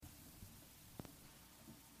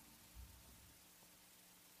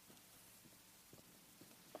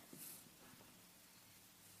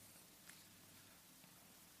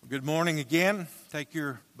Good morning again. Take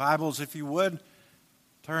your Bibles, if you would.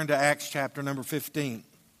 Turn to Acts chapter number 15.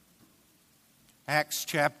 Acts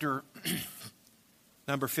chapter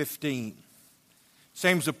number 15.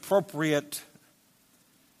 Seems appropriate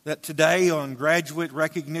that today on Graduate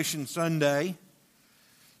Recognition Sunday,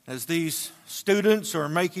 as these students are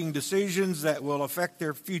making decisions that will affect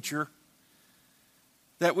their future,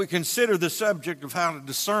 that we consider the subject of how to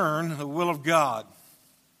discern the will of God.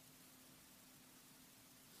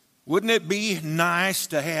 Wouldn't it be nice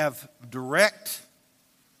to have direct,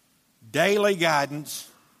 daily guidance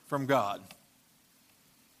from God?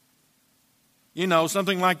 You know,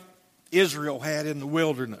 something like Israel had in the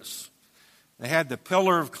wilderness. They had the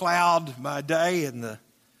pillar of cloud by day and the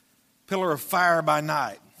pillar of fire by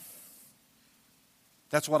night.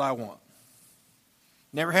 That's what I want.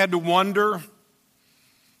 Never had to wonder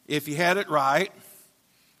if you had it right.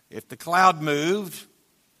 If the cloud moved,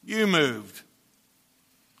 you moved.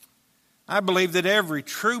 I believe that every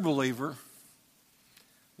true believer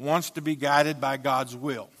wants to be guided by God's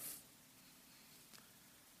will.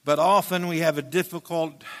 But often we have a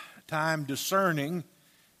difficult time discerning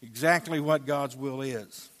exactly what God's will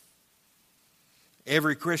is.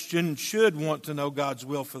 Every Christian should want to know God's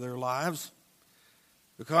will for their lives,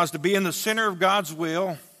 because to be in the center of God's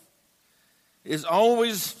will is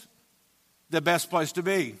always the best place to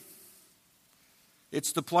be.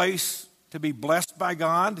 It's the place to be blessed by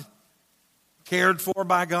God, cared for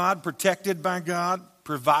by God, protected by God,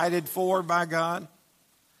 provided for by God.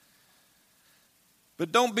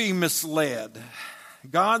 But don't be misled.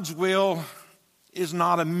 God's will is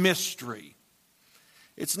not a mystery.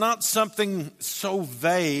 It's not something so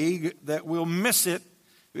vague that we'll miss it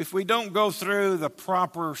if we don't go through the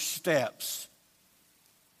proper steps.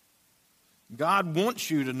 God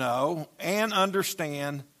wants you to know and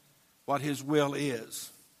understand what His will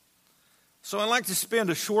is. So I'd like to spend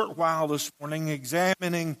a short while this morning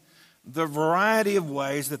examining the variety of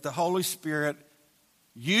ways that the Holy Spirit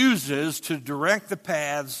uses to direct the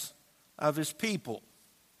paths of His people.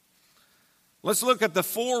 Let's look at the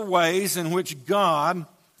 4 ways in which God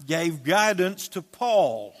gave guidance to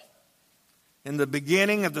Paul in the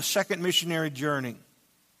beginning of the second missionary journey.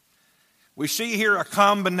 We see here a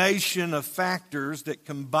combination of factors that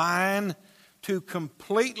combine to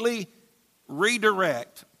completely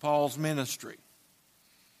redirect Paul's ministry.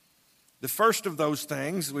 The first of those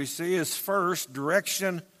things we see is first,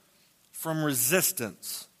 direction from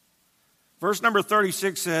resistance. Verse number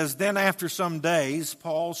 36 says, "Then after some days,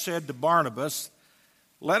 Paul said to Barnabas,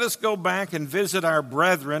 'Let us go back and visit our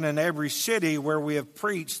brethren in every city where we have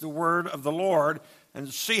preached the word of the Lord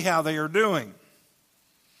and see how they are doing.'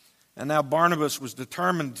 And now Barnabas was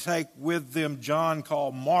determined to take with them John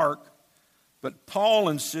called Mark, but Paul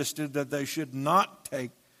insisted that they should not take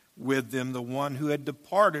with them the one who had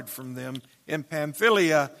departed from them in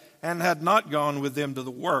Pamphylia and had not gone with them to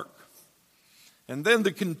the work. And then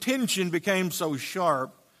the contention became so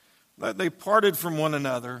sharp that they parted from one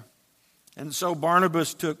another. And so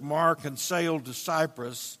Barnabas took Mark and sailed to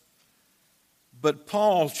Cyprus. But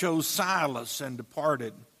Paul chose Silas and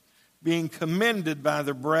departed, being commended by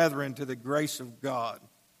the brethren to the grace of God.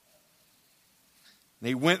 And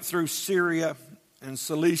he went through Syria and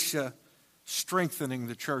Cilicia, strengthening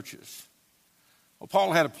the churches." Well,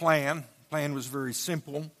 Paul had a plan. The plan was very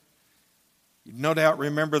simple. You no doubt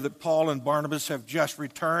remember that Paul and Barnabas have just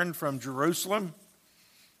returned from Jerusalem.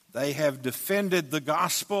 They have defended the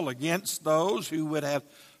gospel against those who would have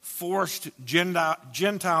forced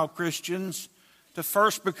Gentile Christians to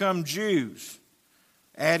first become Jews,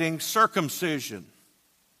 adding circumcision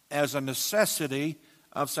as a necessity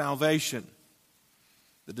of salvation.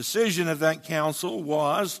 The decision of that council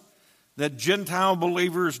was that Gentile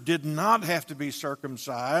believers did not have to be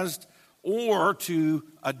circumcised or to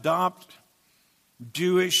adopt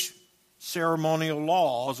Jewish ceremonial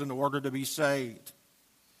laws in order to be saved.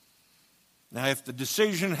 Now, if the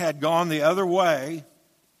decision had gone the other way,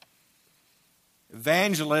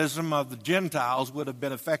 evangelism of the Gentiles would have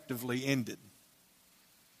been effectively ended.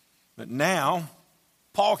 But now,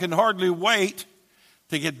 Paul can hardly wait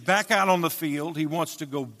to get back out on the field. He wants to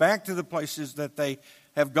go back to the places that they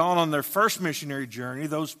have gone on their first missionary journey,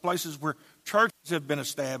 those places where churches have been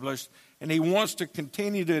established, and he wants to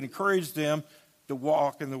continue to encourage them to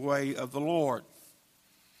walk in the way of the Lord.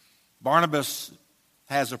 Barnabas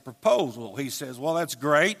has a proposal. He says, "Well, that's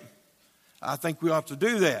great. I think we ought to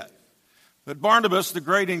do that." But Barnabas, the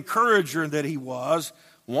great encourager that he was,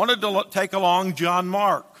 wanted to take along John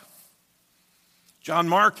Mark. John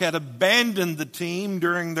Mark had abandoned the team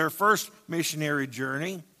during their first missionary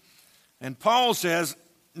journey. And Paul says,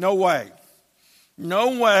 "No way.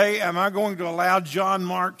 No way am I going to allow John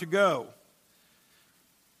Mark to go.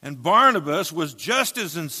 And Barnabas was just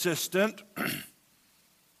as insistent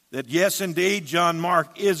that yes, indeed, John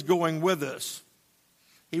Mark is going with us.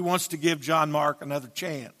 He wants to give John Mark another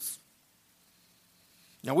chance.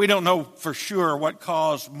 Now, we don't know for sure what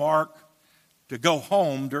caused Mark to go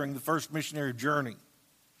home during the first missionary journey.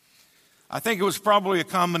 I think it was probably a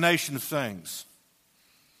combination of things.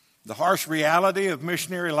 The harsh reality of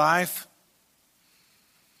missionary life,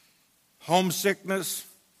 homesickness,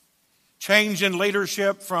 change in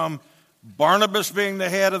leadership from Barnabas being the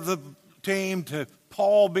head of the team to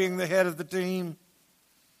Paul being the head of the team.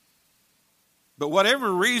 But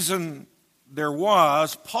whatever reason there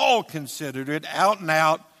was, Paul considered it out and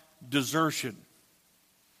out desertion.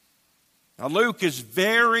 Now, Luke is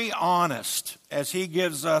very honest as he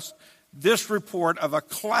gives us this report of a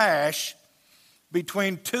clash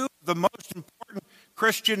between two of the most important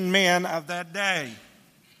Christian men of that day.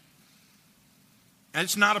 And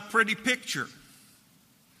it's not a pretty picture.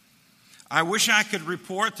 I wish I could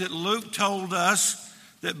report that Luke told us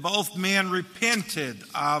that both men repented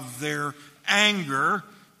of their anger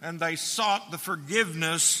and they sought the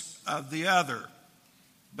forgiveness of the other.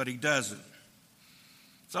 But he doesn't.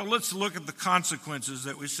 So let's look at the consequences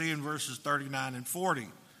that we see in verses 39 and 40.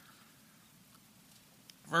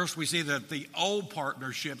 First, we see that the old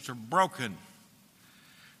partnerships are broken.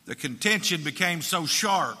 The contention became so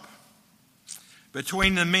sharp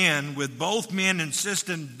between the men, with both men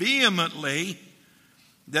insisting vehemently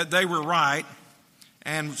that they were right,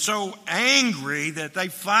 and so angry that they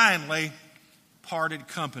finally parted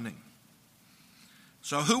company.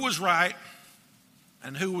 So who was right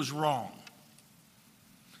and who was wrong?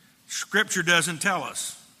 Scripture doesn't tell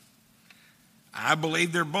us. I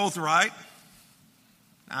believe they're both right.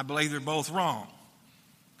 I believe they're both wrong.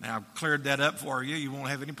 Now, I've cleared that up for you. You won't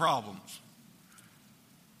have any problems.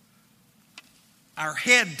 Our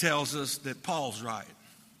head tells us that Paul's right.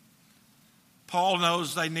 Paul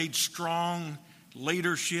knows they need strong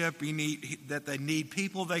leadership. That they need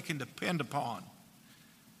people they can depend upon.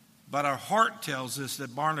 But our heart tells us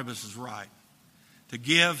that Barnabas is right, to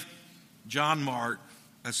give John Mark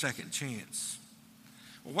a second chance.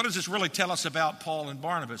 Well, what does this really tell us about Paul and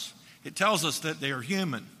Barnabas? It tells us that they are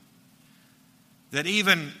human, that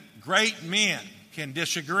even great men can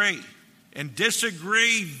disagree, and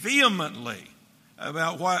disagree vehemently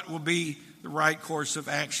about what will be the right course of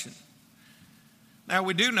action. Now,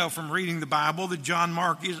 we do know from reading the Bible that John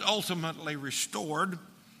Mark is ultimately restored,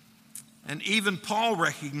 and even Paul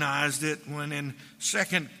recognized it when in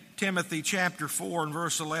 2 Timothy chapter 4 and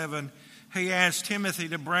verse 11, he asked Timothy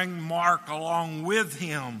to bring Mark along with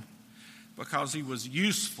him because he was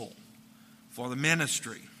useful for the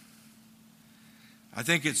ministry. I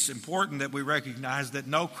think it's important that we recognize that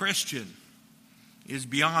no Christian is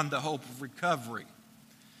beyond the hope of recovery.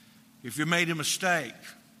 If you made a mistake,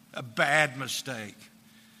 a bad mistake,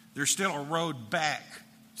 there's still a road back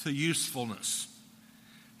to usefulness.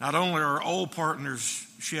 Not only are old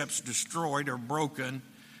partnerships destroyed or broken,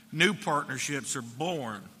 new partnerships are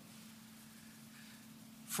born.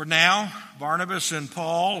 For now, Barnabas and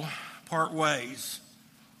Paul part ways.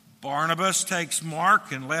 Barnabas takes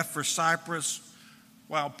Mark and left for Cyprus,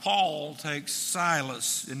 while Paul takes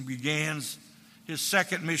Silas and begins his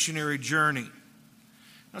second missionary journey.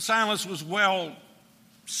 Now, Silas was well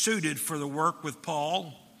suited for the work with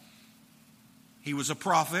Paul. He was a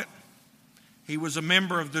prophet. He was a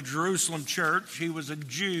member of the Jerusalem church. He was a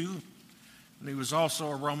Jew, and he was also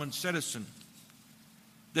a Roman citizen.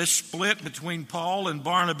 This split between Paul and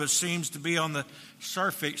Barnabas seems to be on the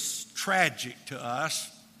surface tragic to us.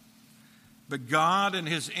 But God, in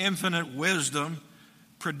his infinite wisdom,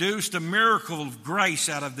 produced a miracle of grace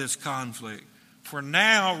out of this conflict. For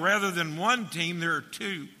now, rather than one team, there are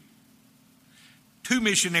two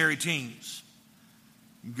missionary teams.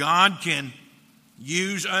 God can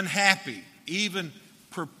use unhappy, even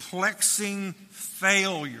perplexing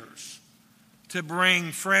failures to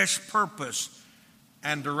bring fresh purpose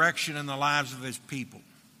and direction in the lives of his people.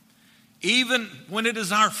 Even when it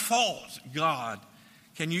is our fault, God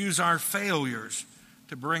can use our failures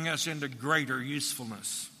to bring us into greater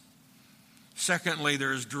usefulness. Secondly,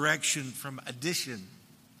 there is direction from addition.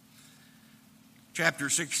 Chapter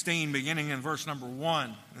 16, beginning in verse number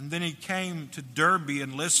 1. And then he came to Derbe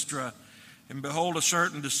and Lystra, and behold, a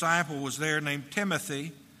certain disciple was there named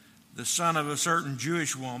Timothy, the son of a certain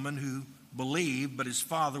Jewish woman who believed, but his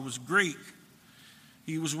father was Greek.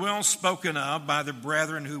 He was well spoken of by the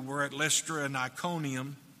brethren who were at Lystra and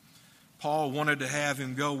Iconium. Paul wanted to have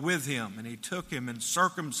him go with him, and he took him and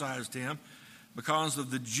circumcised him because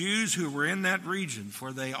of the Jews who were in that region,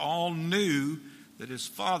 for they all knew that his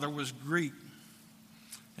father was Greek.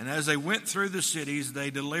 And as they went through the cities,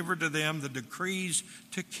 they delivered to them the decrees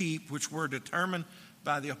to keep, which were determined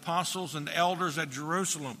by the apostles and elders at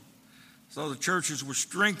Jerusalem. So the churches were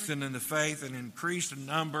strengthened in the faith and increased in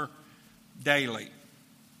number daily.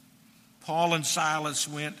 Paul and Silas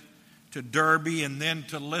went to Derbe and then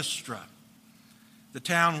to Lystra, the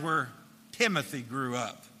town where Timothy grew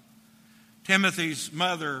up. Timothy's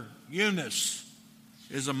mother, Eunice,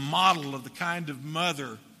 is a model of the kind of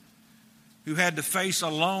mother who had to face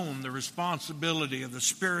alone the responsibility of the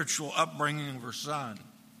spiritual upbringing of her son.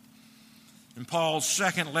 In Paul's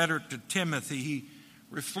second letter to Timothy, he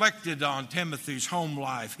reflected on Timothy's home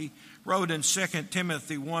life. He wrote in 2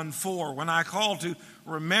 Timothy 1:4, "When I call to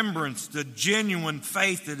remembrance the genuine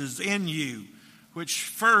faith that is in you, which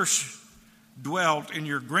first dwelt in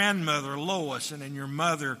your grandmother Lois and in your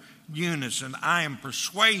mother Eunice, and I am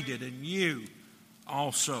persuaded in you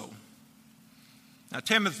also." Now,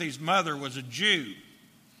 Timothy's mother was a Jew,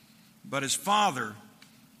 but his father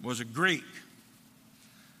was a Greek.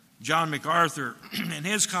 John MacArthur, in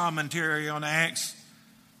his commentary on Acts,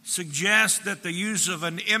 suggests that the use of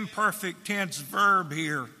an imperfect tense verb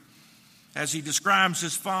here, as he describes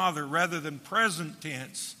his father rather than present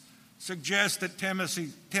tense, suggests that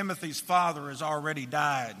Timothy's father has already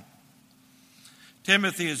died.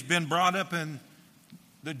 Timothy has been brought up in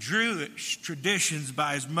the Jewish traditions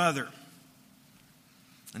by his mother.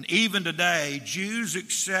 And even today, Jews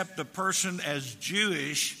accept a person as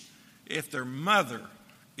Jewish if their mother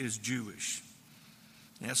is Jewish.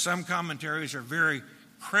 Now, some commentaries are very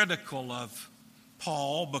critical of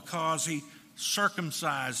Paul because he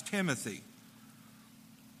circumcised Timothy,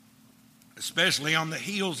 especially on the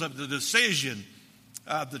heels of the decision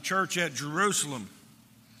of the church at Jerusalem.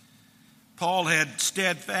 Paul had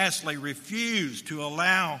steadfastly refused to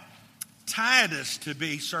allow Titus to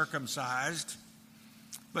be circumcised,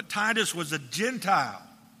 but Titus was a Gentile.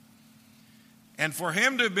 And for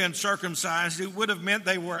him to have been circumcised, it would have meant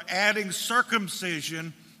they were adding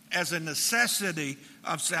circumcision as a necessity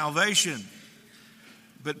of salvation.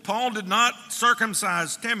 But Paul did not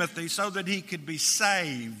circumcise Timothy so that he could be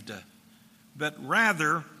saved, but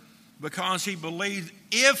rather because he believed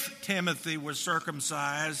if Timothy was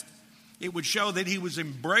circumcised, it would show that he was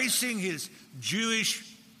embracing his Jewish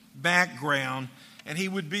background and he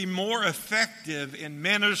would be more effective in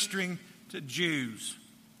ministering to Jews.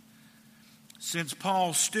 Since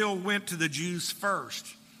Paul still went to the Jews first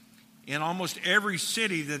in almost every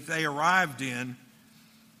city that they arrived in,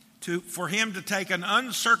 for him to take an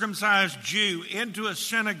uncircumcised Jew into a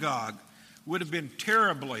synagogue would have been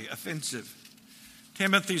terribly offensive.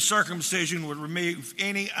 Timothy's circumcision would remove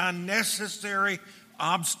any unnecessary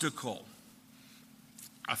obstacle,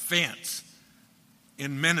 offense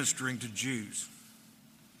in ministering to Jews.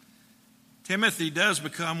 Timothy does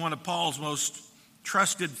become one of Paul's most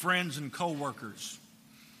trusted friends and co-workers.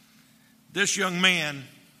 This young man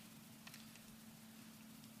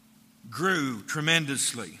grew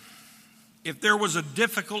tremendously. If there was a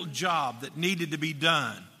difficult job that needed to be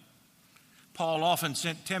done, Paul often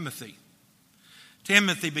sent Timothy.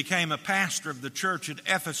 Timothy became a pastor of the church at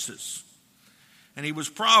Ephesus, and he was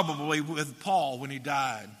probably with Paul when he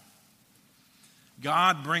died.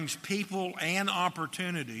 God brings people and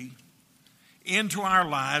opportunity into our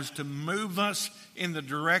lives to move us in the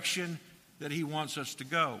direction that he wants us to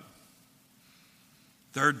go.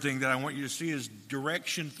 Third thing that I want you to see is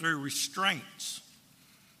direction through restraints.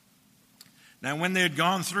 Now, when they had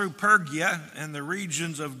gone through Pergia and the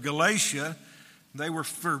regions of Galatia, they were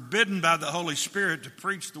forbidden by the Holy Spirit to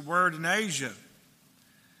preach the word in Asia.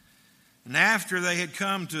 And after they had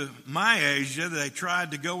come to Mysia, they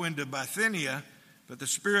tried to go into Bithynia, but the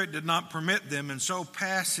Spirit did not permit them, and so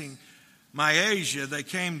passing Mysia, they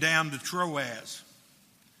came down to Troas.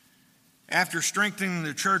 After strengthening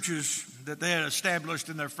the churches that they had established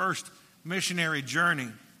in their first missionary journey,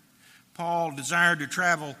 Paul desired to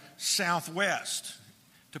travel southwest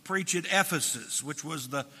to preach at Ephesus, which was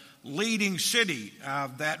the leading city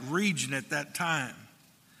of that region at that time.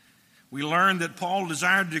 We learned that Paul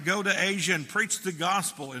desired to go to Asia and preach the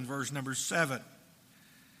gospel in verse number 7.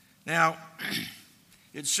 Now,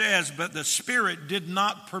 it says, but the Spirit did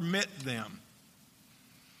not permit them.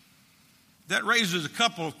 That raises a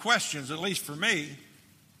couple of questions, at least for me.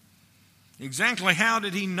 Exactly how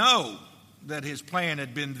did he know that his plan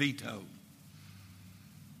had been vetoed?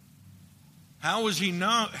 How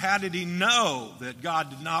did he know that God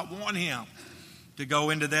did not want him to go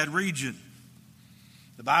into that region?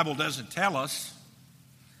 The Bible doesn't tell us.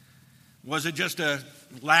 Was it just a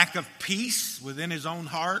lack of peace within his own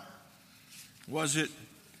heart? Was it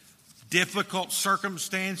difficult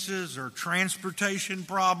circumstances or transportation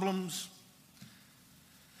problems.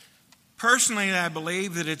 Personally, I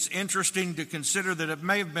believe that it's interesting to consider that it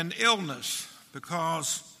may have been illness,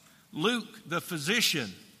 because Luke, the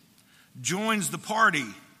physician, joins the party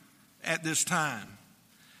at this time.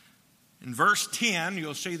 In verse 10,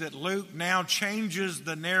 you'll see that Luke now changes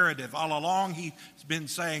the narrative. All along, he's been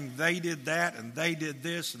saying they did that, and they did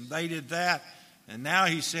this, and they did that. And now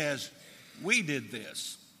he says, we did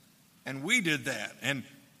this, and we did that, and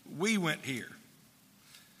we went here.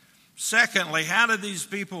 Secondly, how did these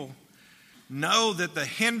people know that the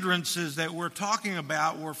hindrances that we're talking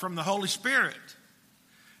about were from the Holy Spirit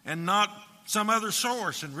and not some other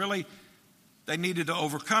source, and really they needed to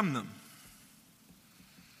overcome them?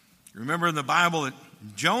 Remember in the Bible that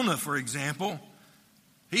Jonah, for example,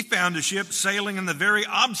 he found a ship sailing in the very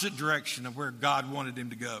opposite direction of where God wanted him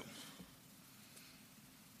to go.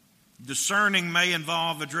 Discerning may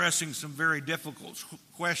involve addressing some very difficult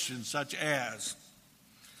questions, such as,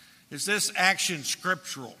 is this action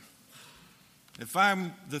scriptural? If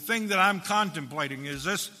the thing that I'm contemplating, is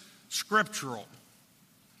this scriptural?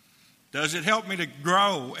 Does it help me to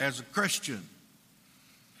grow as a Christian?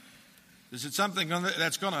 Is it something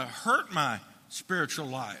that's going to hurt my spiritual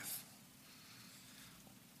life?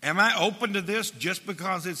 Am I open to this just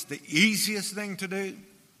because it's the easiest thing to do?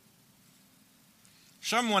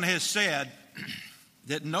 Someone has said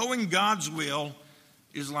that knowing God's will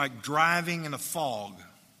is like driving in a fog.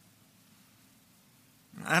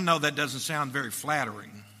 I know that doesn't sound very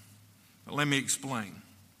flattering, but let me explain.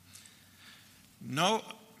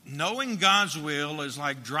 Knowing God's will is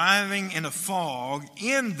like driving in a fog,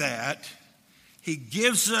 in that He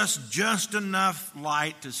gives us just enough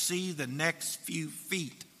light to see the next few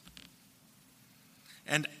feet.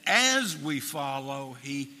 And as we follow,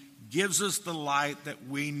 He gives us the light that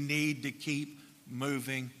we need to keep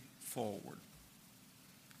moving forward.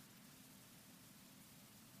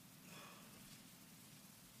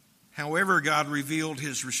 However, God revealed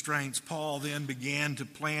His restraints. Paul then began to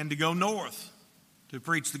plan to go north to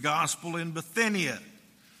preach the gospel in Bithynia.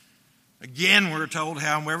 Again, we're told,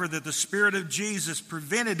 however, that the Spirit of Jesus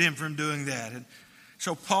prevented him from doing that. And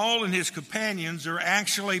so Paul and his companions are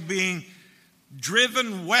actually being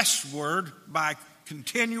driven westward by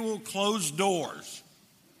continual closed doors.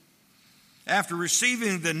 After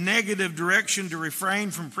receiving the negative direction to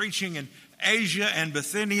refrain from preaching in Asia and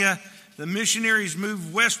Bithynia, the missionaries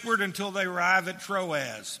moved westward until they arrived at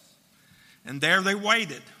Troas. And there they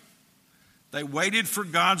waited. They waited for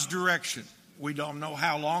God's direction. We don't know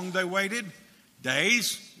how long they waited.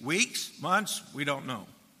 Days, weeks, months, we don't know.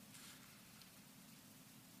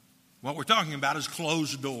 What we're talking about is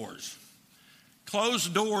closed doors.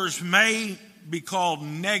 Closed doors may be called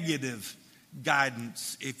negative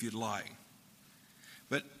guidance, if you'd like.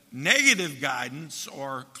 But negative guidance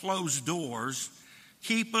or closed doors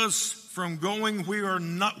keep us from going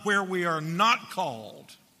where we are not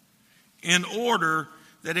called, in order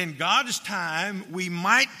that in God's time we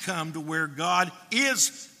might come to where God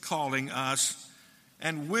is calling us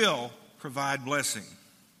and will provide blessing.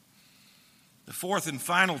 The fourth and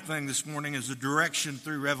final thing this morning is the direction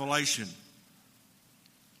through revelation.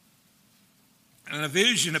 And a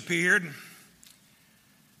vision appeared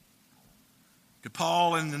to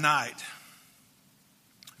Paul in the night.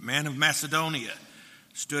 A man of Macedonia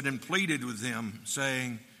stood and pleaded with him,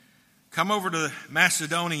 saying, "Come over to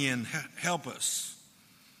Macedonia and help us."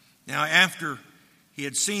 Now, after he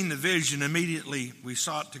had seen the vision, immediately we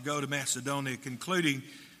sought to go to Macedonia, concluding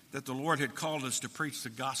that the Lord had called us to preach the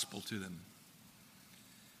gospel to them.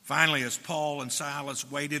 Finally, as Paul and Silas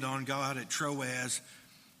waited on God at Troas,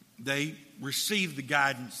 they received the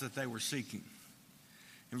guidance that they were seeking.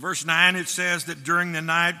 In verse 9, it says that during the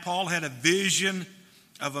night, Paul had a vision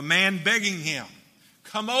of a man begging him,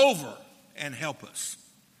 "Come over and help us."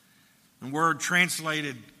 The word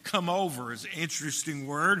translated "come over" is an interesting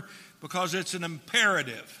word because it's an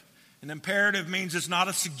imperative. An imperative means it's not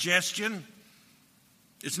a suggestion.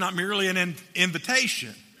 It's not merely an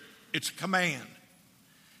invitation. It's a command.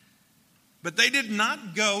 But they did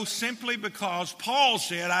not go simply because Paul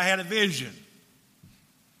said, "I had a vision."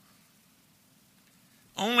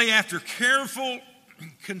 Only after careful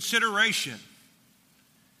consideration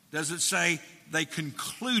does it say they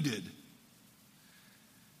concluded.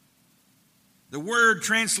 The word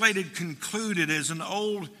translated "concluded" is an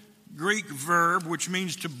old Greek verb which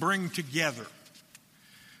means to bring together.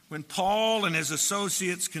 When Paul and his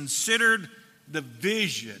associates considered the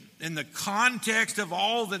vision in the context of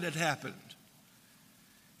all that had happened,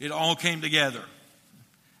 it all came together.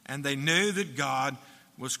 And they knew that God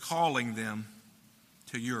was calling them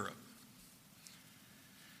to Europe.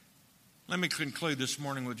 Let me conclude this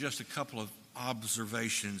morning with just a couple of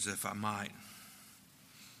observations, if I might.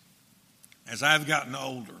 As I've gotten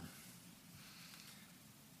older,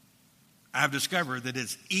 I've discovered that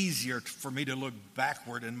it's easier for me to look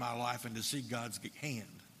backward in my life and to see God's hand.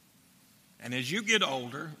 And as you get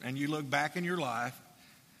older and you look back in your life,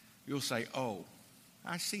 you'll say, oh,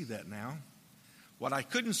 I see that now. What I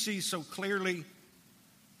couldn't see so clearly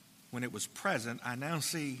when it was present, I now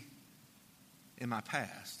see in my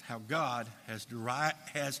past how God has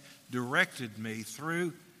directed me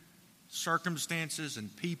through circumstances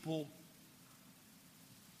and people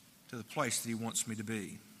to the place that He wants me to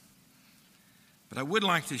be. But I would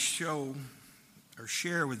like to show or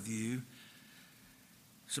share with you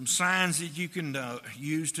some signs that you can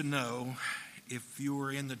use to know if you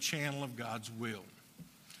are in the channel of God's will.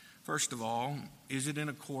 First of all, is it in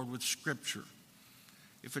accord with Scripture?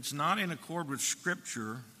 If it's not in accord with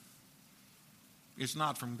Scripture, it's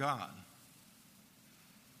not from God.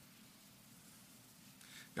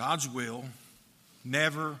 God's will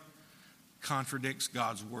never contradicts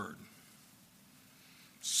God's word.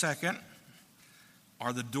 Second,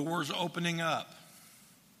 are the doors opening up?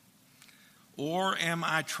 Or am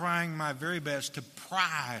I trying my very best to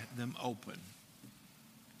pry them open,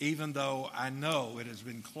 even though I know it has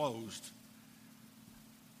been closed?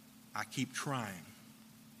 I keep trying.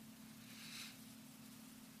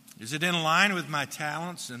 Is it in line with my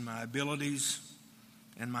talents and my abilities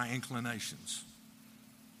and my inclinations?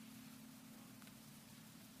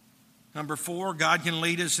 Number 4, God can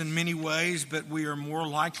lead us in many ways, but we are more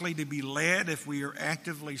likely to be led if we are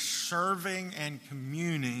actively serving and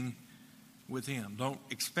communing with Him. Don't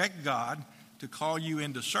expect God to call you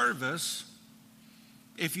into service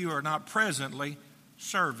if you are not presently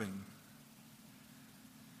serving.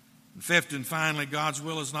 And fifth and finally, God's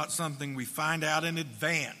will is not something we find out in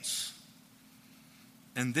advance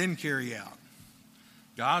and then carry out.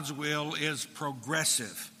 God's will is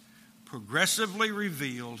progressively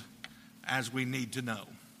revealed as we need to know.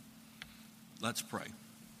 Let's pray.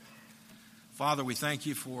 Father, we thank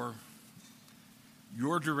You for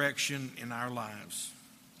Your direction in our lives.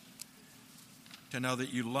 To know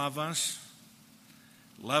that You love us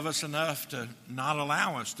enough to not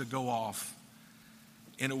allow us to go off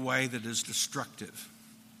in a way that is destructive.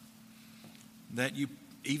 That You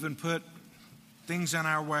even put things in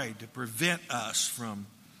our way to prevent us from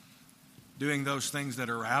doing those things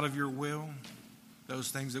that are out of Your will, those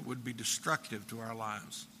things that would be destructive to our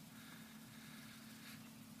lives.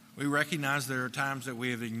 We recognize there are times that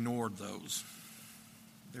we have ignored those.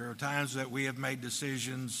 There are times that we have made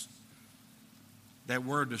decisions that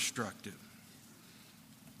were destructive.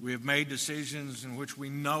 We have made decisions in which we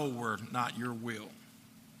know were not Your will.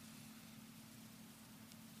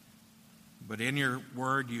 But in Your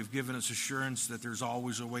word, You've given us assurance that there's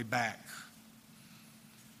always a way back.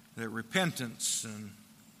 That repentance and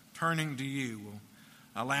turning to You will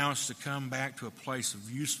allow us to come back to a place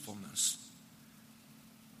of usefulness.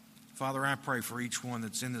 Father, I pray for each one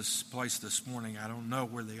that's in this place this morning. I don't know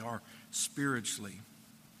where they are spiritually.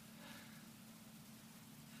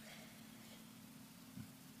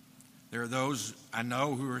 There are those I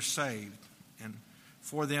know who are saved. And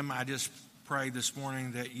for them, I just pray this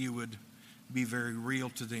morning that You would be very real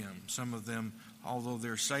to them. Some of them, although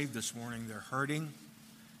they're saved this morning, they're hurting.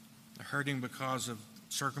 They're hurting because of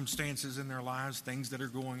circumstances in their lives, things that are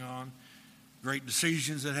going on, great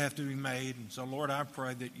decisions that have to be made. And so, Lord, I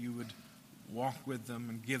pray that You would walk with them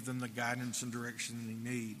and give them the guidance and direction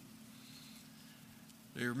they need.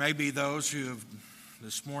 There may be those who have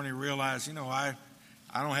this morning realized, I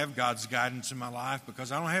don't have God's guidance in my life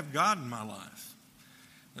because I don't have God in my life.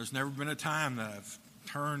 There's never been a time that I've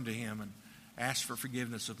turned to Him and asked for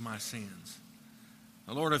forgiveness of my sins.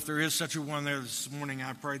 Now, Lord, if there is such a one there this morning,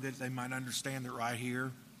 I pray that they might understand that right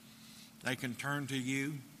here they can turn to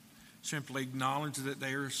You, simply acknowledge that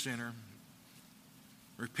they are a sinner,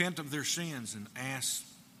 repent of their sins, and ask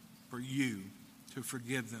for You to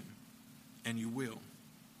forgive them, and You will.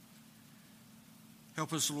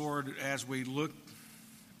 Help us, Lord, as we look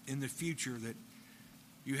in the future that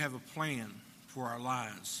You have a plan for our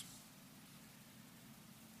lives.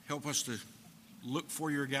 Help us to look for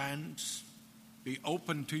Your guidance, be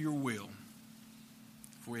open to Your will.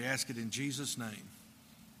 For we ask it in Jesus' name.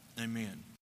 Amen.